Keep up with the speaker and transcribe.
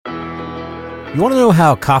You want to know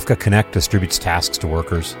how Kafka Connect distributes tasks to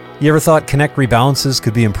workers? You ever thought Connect rebalances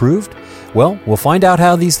could be improved? Well, we'll find out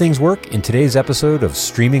how these things work in today's episode of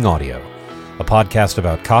Streaming Audio, a podcast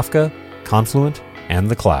about Kafka, Confluent, and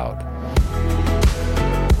the cloud.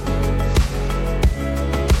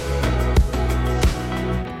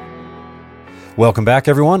 Welcome back,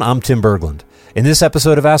 everyone. I'm Tim Berglund. In this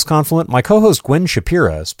episode of Ask Confluent, my co-host Gwen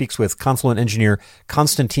Shapira speaks with Confluent engineer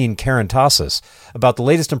Konstantin Karantasis about the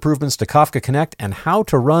latest improvements to Kafka Connect and how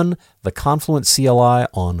to run the Confluent CLI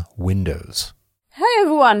on Windows. Hi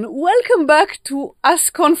everyone, welcome back to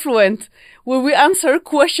Ask Confluent, where we answer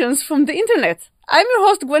questions from the internet. I'm your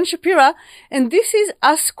host Gwen Shapira, and this is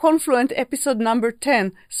Ask Confluent episode number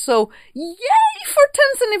 10. So, yay for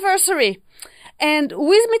 10th anniversary! And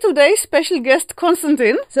with me today, special guest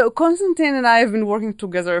Konstantin. So Konstantin and I have been working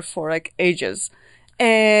together for ages.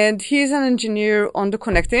 And he's an engineer on the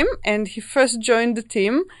Connect team. And he first joined the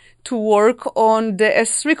team to work on the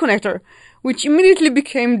S3 connector, which immediately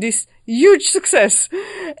became this huge success.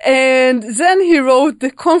 And then he wrote the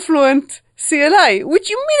Confluent CLI, which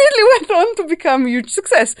immediately went on to become a huge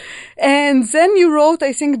success. And then you wrote,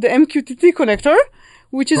 I think, the MQTT connector,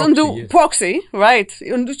 which is proxy, right?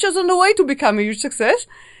 Which is on the way to become a huge success.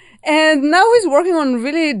 And now he's working on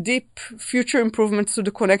really deep future improvements to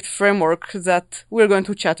the Connect framework that we're going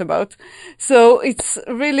to chat about. So it's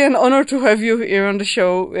really an honor to have you here on the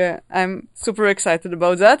show. Yeah, I'm super excited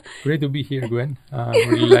about that. Great to be here, Gwen.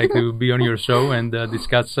 Really like to be on your show and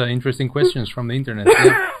discuss interesting questions from the internet.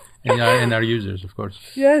 Yeah. And our users, of course.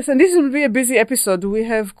 Yes, and this will be a busy episode. We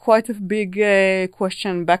have quite a big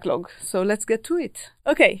question backlog, so let's get to it.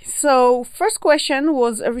 Okay, so first question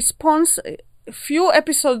was a response. A few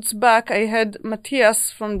episodes back, I had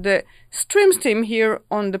Matthias from the Streams team here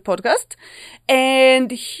on the podcast,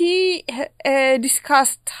 and he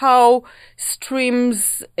discussed how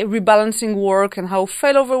streams rebalancing work and how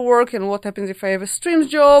failover work and what happens if I have a streams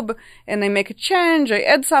job and I make a change, I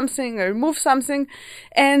add something, I remove something.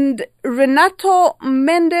 And Renato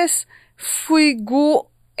Mendes Figueiredo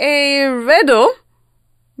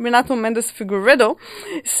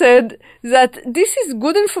said that this is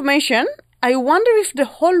good information. I wonder if the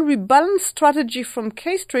whole rebalance strategy from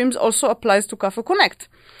K-Streams also applies to Kafka Connect.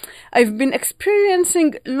 I've been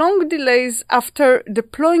experiencing long delays after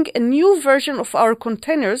deploying a new version of our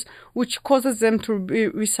containers, which causes them to be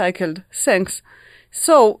recycled. Thanks.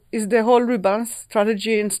 So, is the whole rebalance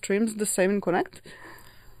strategy in Streams the same in Connect?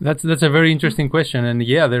 That's a very interesting question, and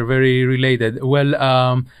yeah, they're very related. Well,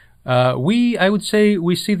 I would say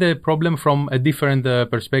we see the problem from a different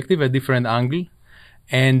perspective, a different angle.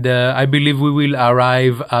 And I believe we will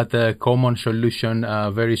arrive at a common solution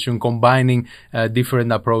very soon, combining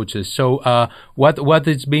different approaches. So what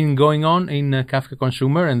has been going on in Kafka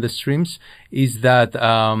Consumer and the streams is that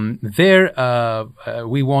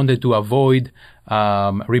we wanted to avoid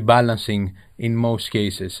rebalancing in most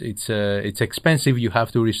cases. It's expensive. You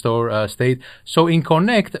have to restore state. So in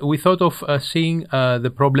Connect, we thought of seeing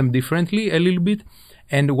the problem differently a little bit.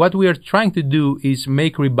 And what we are trying to do is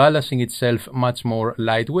make rebalancing itself much more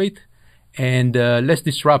lightweight and less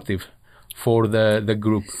disruptive for the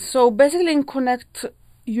group. So basically in Connect,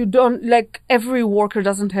 you don't, every worker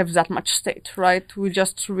doesn't have that much state, right? We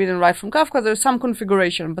just read and write from Kafka. There's some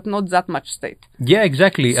configuration, but not that much state. Yeah,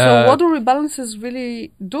 exactly. So what do rebalances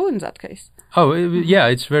really do in that case? Oh, yeah,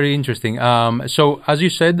 it's very interesting. So as you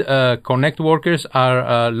said, Connect workers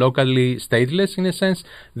are locally stateless in a sense.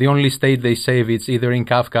 The only state they save is either in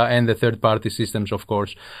Kafka and the third-party systems, of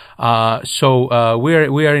course. So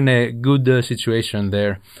we are in a good situation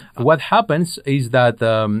there. What happens is that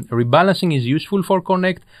rebalancing is useful for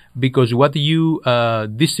Connect because what you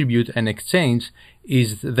distribute and exchange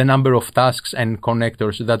is the number of tasks and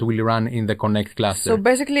connectors that will run in the Connect cluster. So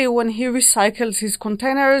basically, when he recycles his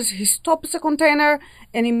containers, he stops the container,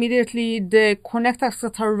 and immediately the Connect tasks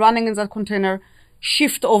that are running in that container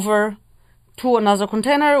shift over to another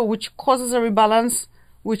container, which causes a rebalance,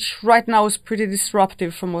 which right now is pretty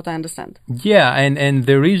disruptive from what I understand. Yeah, and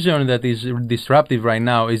the reason that is disruptive right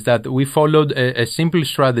now is that we followed a simple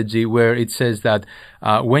strategy where it says that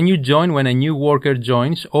when a new worker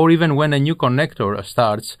joins, or even when a new connector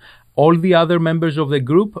starts, all the other members of the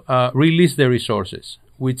group release their resources,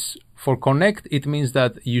 which for Connect, it means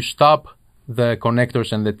that you stop the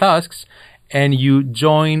connectors and the tasks, and you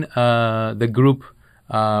join the group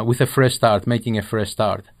with a fresh start, making a fresh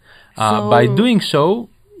start. By doing so,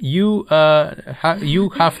 you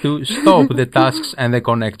have to stop the tasks and the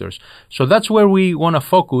connectors. So that's where we want to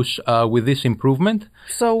focus with this improvement.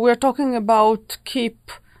 So we're talking about Keep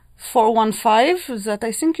 415 that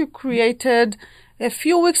I think you created a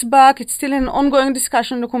few weeks back. It's still an ongoing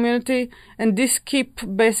discussion in the community, and this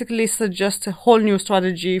KEEP basically suggests a whole new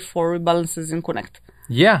strategy for rebalances in Connect.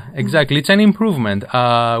 Yeah, exactly. It's an improvement.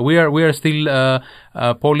 We are still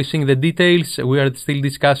polishing the details. We are still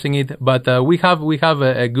discussing it, but we have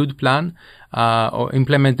a good plan.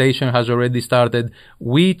 Implementation has already started.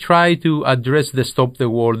 We try to address the stop the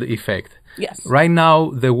world effect. Yes. Right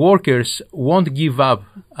now, the workers won't give up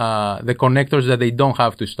the connectors that they don't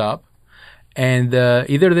have to stop, and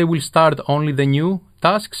either they will start only the new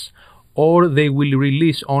tasks, or they will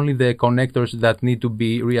release only the connectors that need to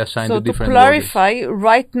be reassigned to different loaders. So to clarify,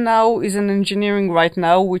 right now is an engineering right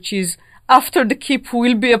now, which is after the KEEP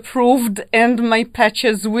will be approved and my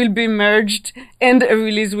patches will be merged and a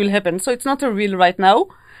release will happen. So it's not a real right now.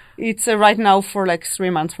 It's right now for like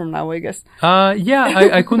 3 months from now, I guess.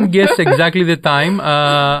 I couldn't guess exactly the time.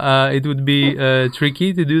 It would be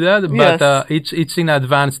tricky to do that, but it's in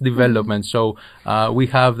advanced development. So we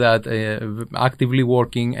have that actively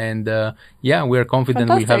working, and we are confident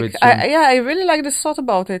we'll have it soon. I really like the thought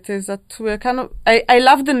about it. Is that we're kind of I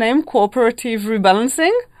love the name cooperative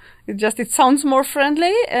rebalancing. It sounds more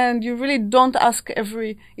friendly, and you really don't ask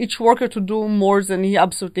each worker to do more than he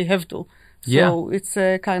absolutely have to. So it's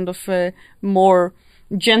a kind of a more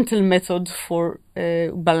gentle method for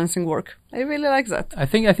balancing work. I really like that. I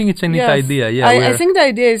think it's a neat idea. Yeah, I think the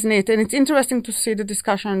idea is neat, and it's interesting to see the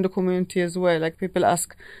discussion in the community as well. Like people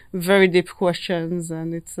ask very deep questions,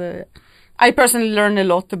 and it's. I personally learn a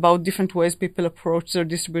lot about different ways people approach their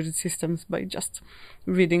distributed systems by just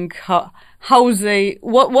reading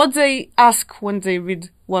what they ask when they read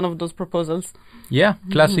one of those proposals. Yeah,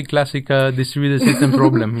 classic distributed system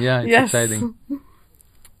problem. Yeah, it's exciting.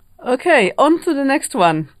 Okay, on to the next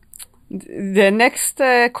one. The next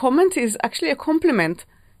comment is actually a compliment.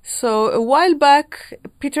 So a while back,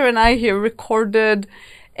 Peter and I here recorded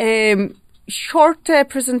a short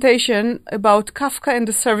presentation about Kafka and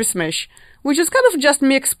the service mesh, which is kind of just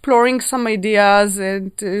me exploring some ideas,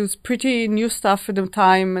 and it was pretty new stuff at the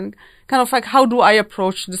time, and kind of like how do I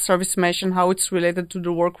approach the service mesh and how it's related to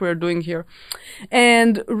the work we're doing here.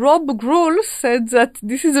 And Rob Gruhl said that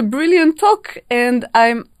this is a brilliant talk and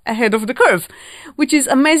I'm ahead of the curve, which is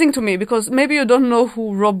amazing to me because maybe you don't know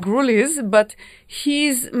who Rob Gruhl is, but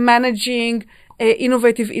he's managing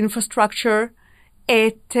innovative infrastructure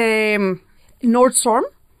at Nordstorm.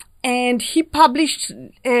 And he published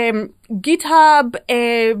GitHub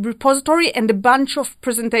repository and a bunch of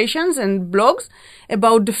presentations and blogs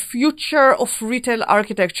about the future of retail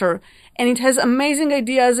architecture. And it has amazing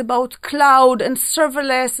ideas about cloud and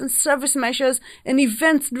serverless and service meshes and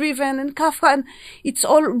events-driven and Kafka. And it's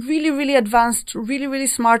all really, really advanced, really, really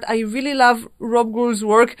smart. I really love Rob Gruhl's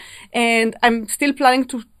work. And I'm still planning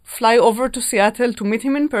to fly over to Seattle to meet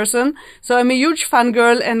him in person. So I'm a huge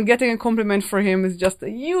fangirl, and getting a compliment for him is just a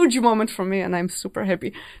huge moment for me, and I'm super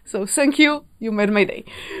happy. So thank you. You made my day.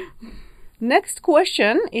 Next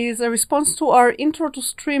question is a response to our Intro to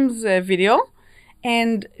Streams video.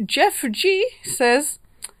 And Jeff G says,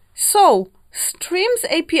 so Streams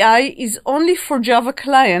API is only for Java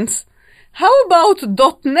clients. How about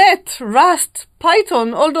 .NET, Rust,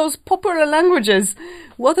 Python, all those popular languages?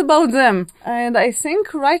 What about them? And I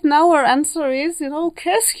think right now our answer is,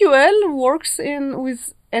 KSQL works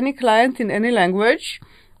with any client in any language,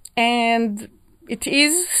 and it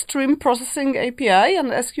is stream processing API,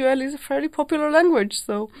 and SQL is a fairly popular language.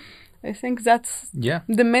 So I think that's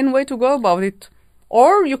the main way to go about it.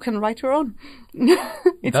 Or you can write your own.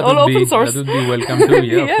 It's all open source. That would be welcome too,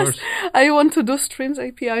 yes, of course. I want to do Streams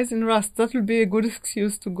APIs in Rust. That will be a good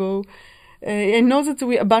excuse to go. I know that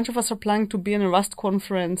a bunch of us are planning to be in a Rust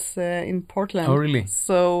conference in Portland. Oh, really?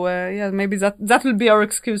 So, maybe that will be our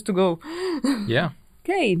excuse to go. Yeah.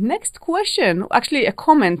 Okay, next question. Actually, a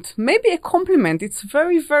comment. Maybe a compliment. It's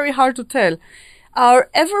very, very hard to tell. Our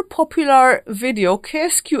ever-popular video,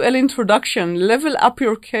 KSQL Introduction, Level Up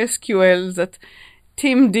Your KSQL, that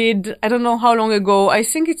Tim did, I don't know how long ago. I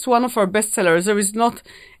think it's one of our bestsellers. There is not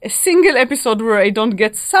a single episode where I don't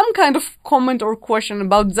get some kind of comment or question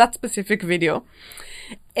about that specific video.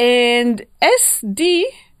 And SD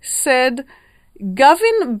said,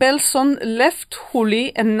 Gavin Belson left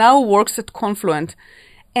Huli and now works at Confluent.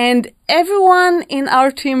 And everyone in our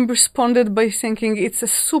team responded by thinking it's a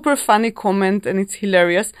super funny comment and it's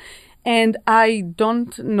hilarious. And I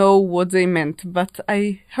don't know what they meant, but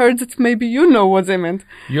I heard that maybe you know what they meant.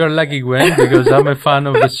 You're lucky, Gwen, because I'm a fan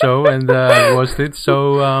of the show and I watched it.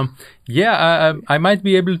 So, I might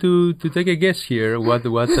be able to take a guess here what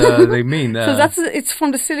they mean. So it's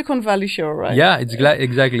from the Silicon Valley show, right? Yeah,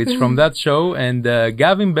 exactly. It's from that show. And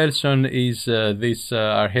Gavin Belson is this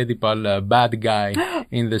archetypal bad guy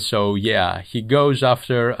in the show. Yeah, he goes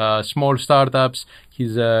after small startups.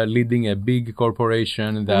 He's leading a big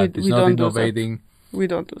corporation that is not innovating. We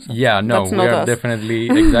don't do that. Yeah, no, That's we not are us. definitely,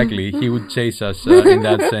 exactly. He would chase us in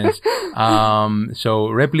that sense. So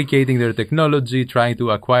replicating their technology, trying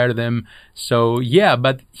to acquire them. So yeah,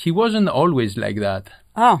 but he wasn't always like that.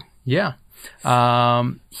 Ah, Yeah.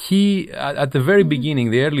 He, at the very beginning,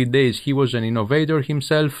 the early days, he was an innovator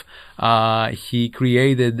himself. He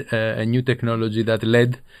created a new technology that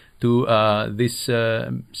led to this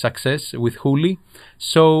success with Huli.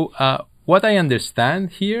 So what I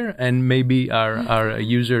understand here, and maybe our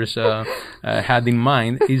users had in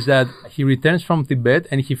mind, is that he returns from Tibet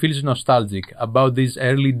and he feels nostalgic about these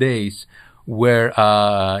early days where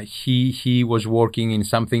he was working in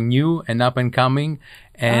something new and up and coming.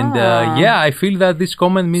 And yeah, I feel that this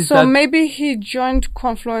comment means so that maybe he joined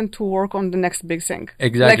Confluent to work on the next big thing.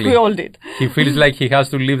 Exactly. Like we all did. he feels like he has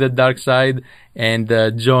to leave the dark side and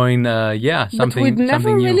join, something, But we'd never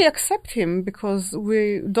something new. really accept him because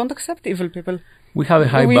we don't accept evil people. We have a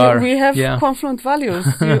high bar. We have yeah. Confluent values.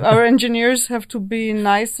 Our engineers have to be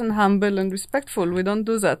nice and humble and respectful. We don't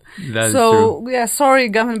do that. That's so true. yeah, sorry,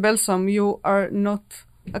 Gavin Belsom, you are not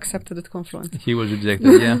accepted at Confluent. He was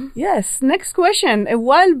rejected, yeah. Yes, next question. A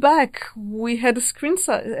while back, we had a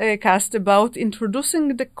screencast about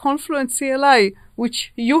introducing the Confluent CLI,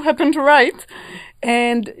 which you happen to write.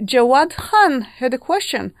 And Jawad Khan had a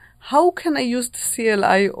question. How can I use the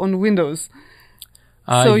CLI on Windows?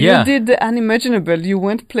 So yeah. you did the unimaginable. You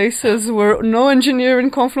went places where no engineer in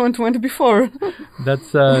Confluent went before.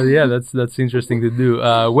 That's that's interesting to do.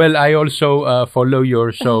 Well, I also follow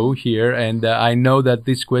your show here, and I know that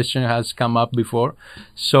this question has come up before.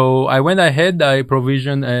 So I went ahead. I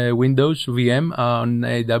provisioned a Windows VM on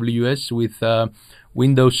AWS with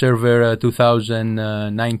Windows Server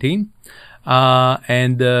 2019,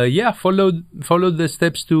 and yeah, followed the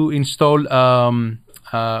steps to install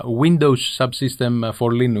Windows subsystem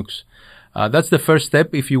for Linux. That's the first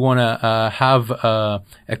step if you want to have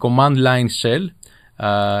a command line shell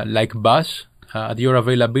like Bash at your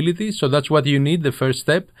availability. So that's what you need, the first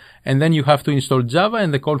step. And then you have to install Java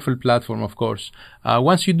and the Confluent platform, of course.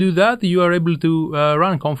 Once you do that, you are able to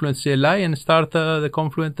run Confluent CLI and start the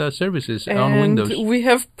Confluent services on Windows. We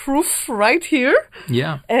have proof right here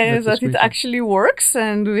Yeah, that it actually works.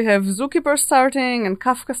 And we have Zookeeper starting and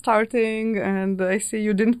Kafka starting. And I see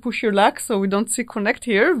you didn't push your luck, so we don't see Connect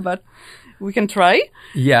here, but we can try.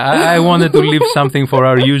 Yeah, I wanted to leave something for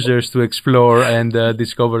our users to explore and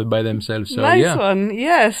discover it by themselves. So, Nice yeah. one,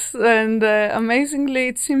 yes. And amazingly,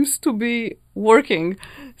 it seems to be working.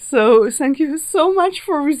 So thank you so much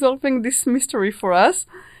for resolving this mystery for us.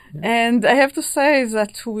 Yeah. And I have to say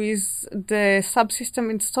that with the subsystem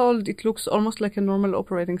installed, it looks almost like a normal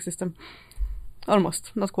operating system.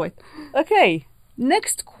 Almost, not quite. Okay,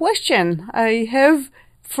 next question I have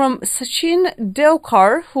from Sachin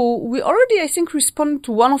Deokar, who we already, I think, responded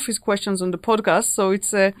to one of his questions on the podcast. So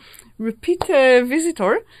it's a repeat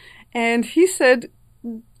visitor. And he said,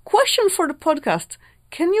 question for the podcast.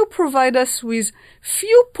 Can you provide us with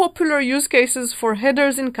few popular use cases for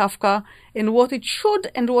headers in Kafka and what it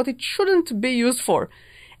should and what it shouldn't be used for?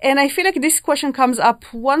 And I feel like this question comes up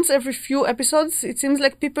once every few episodes. It seems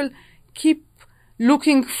like people keep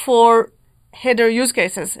looking for header use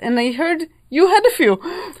cases. And I heard you had a few.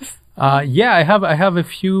 Yeah, I have a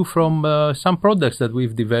few from some products that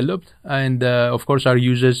we've developed, and of course our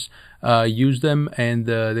users use them and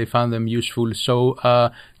they found them useful. So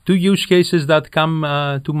two use cases that come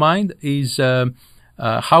to mind is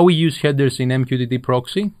how we use headers in MQTT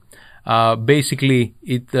proxy. Basically,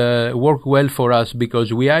 it worked well for us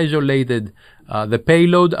because we isolated the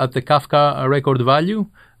payload at the Kafka record value,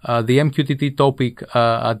 the MQTT topic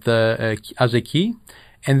as a key,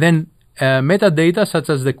 and then metadata such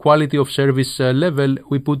as the quality of service level,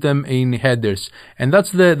 we put them in headers. And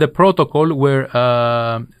that's the protocol where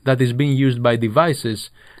that is being used by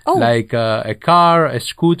devices like a car, a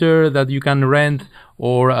scooter that you can rent,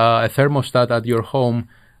 or a thermostat at your home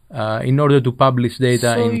in order to publish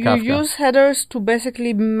data in Kafka. So you use headers to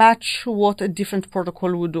basically match what a different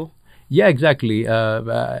protocol would do. Yeah, exactly.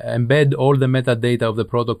 Embed all the metadata of the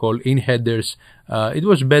protocol in headers. It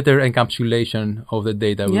was better encapsulation of the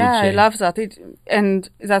data, we would say. I love that. And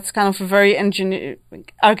that's kind of a very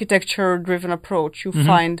architecture-driven approach. You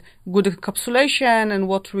find good encapsulation and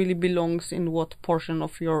what really belongs in what portion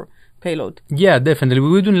of your payload. Yeah, definitely. We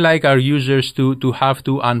wouldn't like our users to have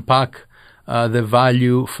to unpack the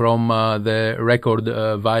value from the record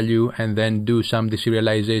value and then do some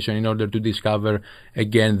deserialization in order to discover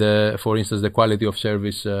again for instance, the quality of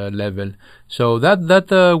service level. So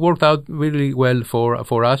that worked out really well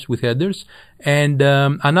for us with headers. And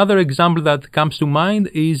another example that comes to mind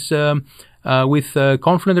is with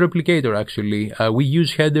Confluent Replicator. Actually, we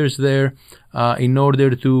use headers there in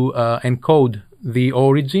order to encode the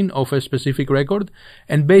origin of a specific record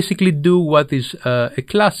and basically do what is a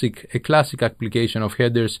classic application of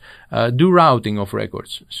headers, do routing of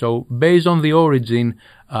records. So based on the origin,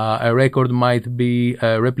 a record might be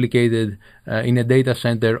replicated in a data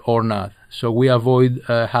center or not. So we avoid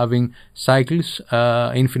having cycles,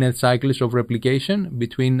 infinite cycles of replication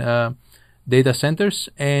between data centers,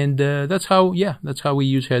 and that's how we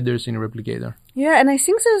use headers in Replicator. Yeah, and I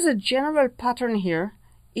think there's a general pattern here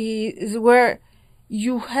is where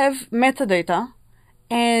you have metadata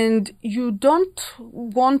and you don't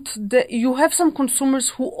want you have some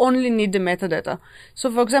consumers who only need the metadata. So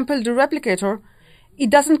for example, the replicator, it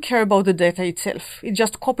doesn't care about the data itself. It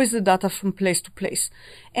just copies the data from place to place.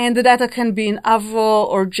 And the data can be in Avro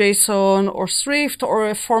or JSON or Swift or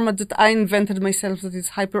a format that I invented myself that is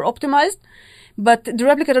hyper optimized. But the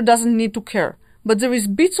replicator doesn't need to care. But there is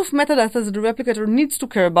bits of metadata that the replicator needs to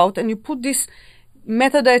care about, and you put this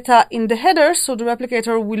metadata in the header, so the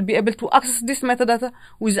replicator will be able to access this metadata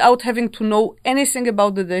without having to know anything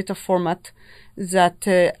about the data format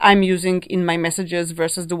that I'm using in my messages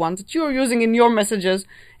versus the ones that you're using in your messages,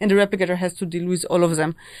 and the replicator has to deal with all of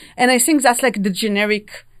them. And I think that's like the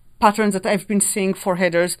generic patterns that I've been seeing for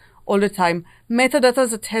headers all the time. Metadata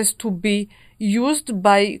that has to be used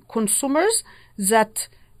by consumers that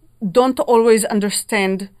don't always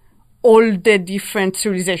understand all the different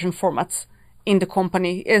serialization formats in the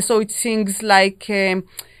company. So it's things like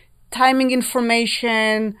timing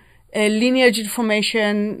information, lineage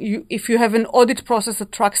information. If you have an audit process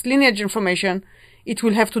that tracks lineage information, it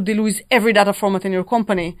will have to deal with every data format in your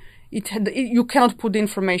company. You cannot put the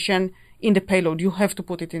information in the payload. You have to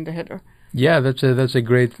put it in the header. Yeah, that's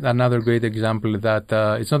another great example that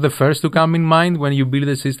it's not the first to come in mind when you build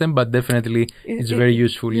a system, but definitely it's very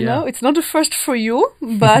useful. You know, it's not the first for you,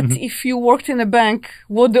 but if you worked in a bank,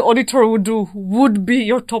 what the auditor would do would be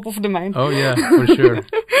your top of the mind. Oh yeah, for sure.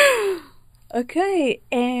 Okay,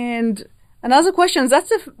 and another question,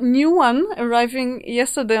 that's a new one arriving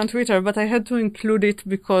yesterday on Twitter, but I had to include it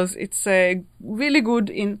because it's really good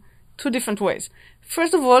in two different ways.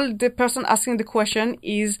 First of all, the person asking the question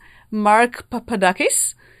is Mark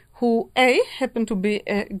Papadakis, who happened to be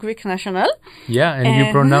a Greek national. Yeah, and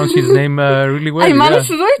you pronounce his name really well. I managed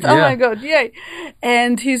to do it? Oh my God, yay.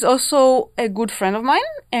 And he's also a good friend of mine,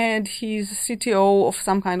 and he's CTO of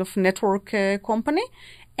some kind of network company,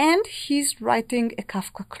 and he's writing a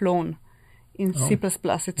Kafka clone in C++.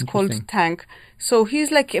 It's called Tank. So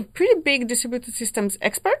he's like a pretty big distributed systems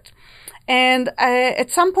expert. And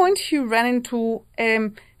at some point, he ran into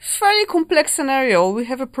a fairly complex scenario. We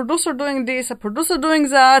have a producer doing this, a producer doing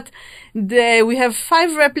that. We have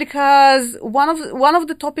 5 replicas. One of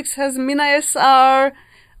the topics has min-ISR.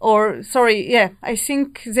 I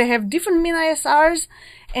think they have different min-ISRs.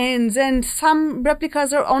 And then some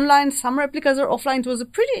replicas are online, some replicas are offline. It was a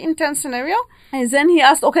pretty intense scenario. And then he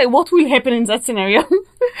asked, okay, what will happen in that scenario?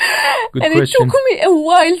 Good question. It took me a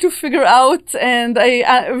while to figure out. And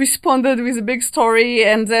I responded with a big story.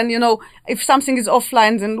 And then, if something is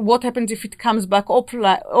offline, then what happens if it comes back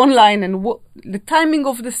online, and the timing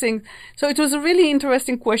of the thing. So it was a really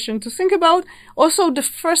interesting question to think about. Also, the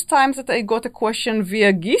first time that I got a question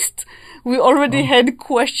via GIST, we already had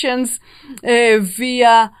questions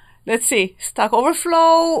via, let's see, Stack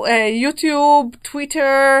Overflow, YouTube,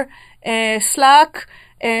 Twitter, Slack.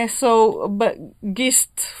 But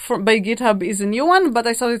GIST by GitHub is a new one, but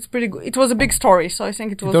I thought it's pretty good. It was a big story, so I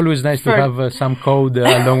think it was. It's always nice to have some code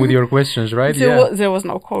along with your questions, right? There was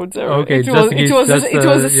no code there. Okay, it was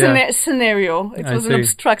a scenario. It was an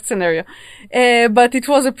abstract scenario, but it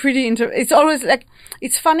was a pretty. It's always like,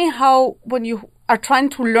 it's funny how when you are trying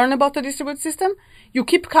to learn about the distributed system, you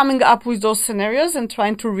keep coming up with those scenarios and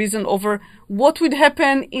trying to reason over what would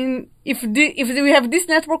happen if we have this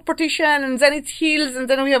network partition and then it heals and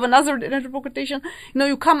then we have another network partition.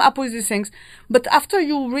 You come up with these things. But after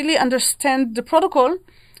you really understand the protocol,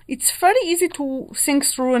 it's fairly easy to think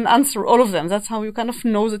through and answer all of them. That's how you kind of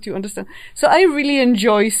know that you understand. So I really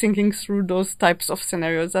enjoy thinking through those types of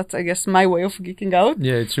scenarios. That's, I guess, my way of geeking out.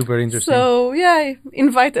 Yeah, it's super interesting. So I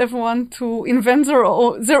invite everyone to invent their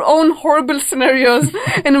own horrible scenarios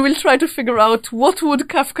and we'll try to figure out what would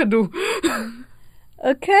Kafka do.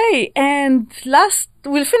 Okay, and last,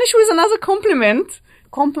 we'll finish with another compliment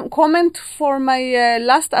comment for my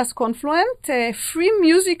last Ask Confluent, Free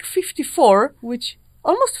Music 54, which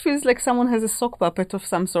almost feels like someone has a sock puppet of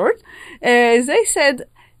some sort. They said,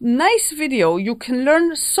 nice video. You can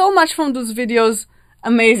learn so much from those videos.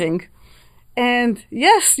 Amazing. And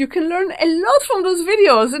yes, you can learn a lot from those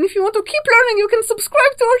videos. And if you want to keep learning, you can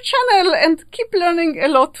subscribe to our channel and keep learning a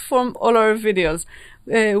lot from all our videos.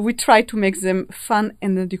 We try to make them fun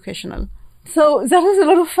and educational. So that was a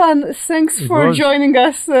lot of fun. Thanks for joining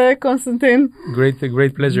us, Konstantin. Great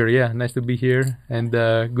pleasure. Yeah, nice to be here. And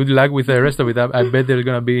good luck with the rest of it. I bet there's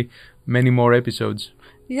going to be many more episodes.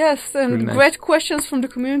 Yes, and really nice. Great questions from the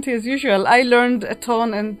community as usual. I learned a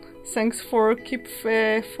ton, and thanks for Keep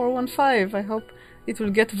 415. I hope it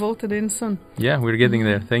will get voted in soon. Yeah, we're getting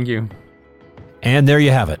there. Thank you. And there you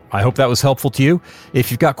have it. I hope that was helpful to you. If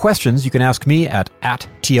you've got questions, you can ask me at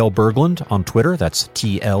 @TLBerglund on Twitter. That's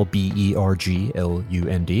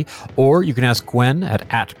TLBERGLUND. Or you can ask Gwen at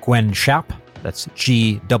 @GwenShap. That's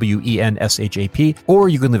GWENSHAP. Or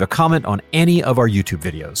you can leave a comment on any of our YouTube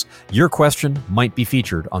videos. Your question might be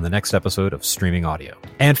featured on the next episode of Streaming Audio.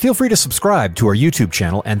 And feel free to subscribe to our YouTube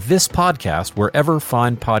channel and this podcast wherever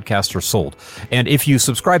fine podcasts are sold. And if you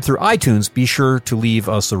subscribe through iTunes, be sure to leave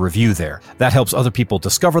us a review there. That helps other people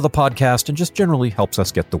discover the podcast and just generally helps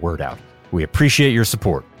us get the word out. We appreciate your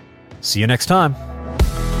support. See you next time.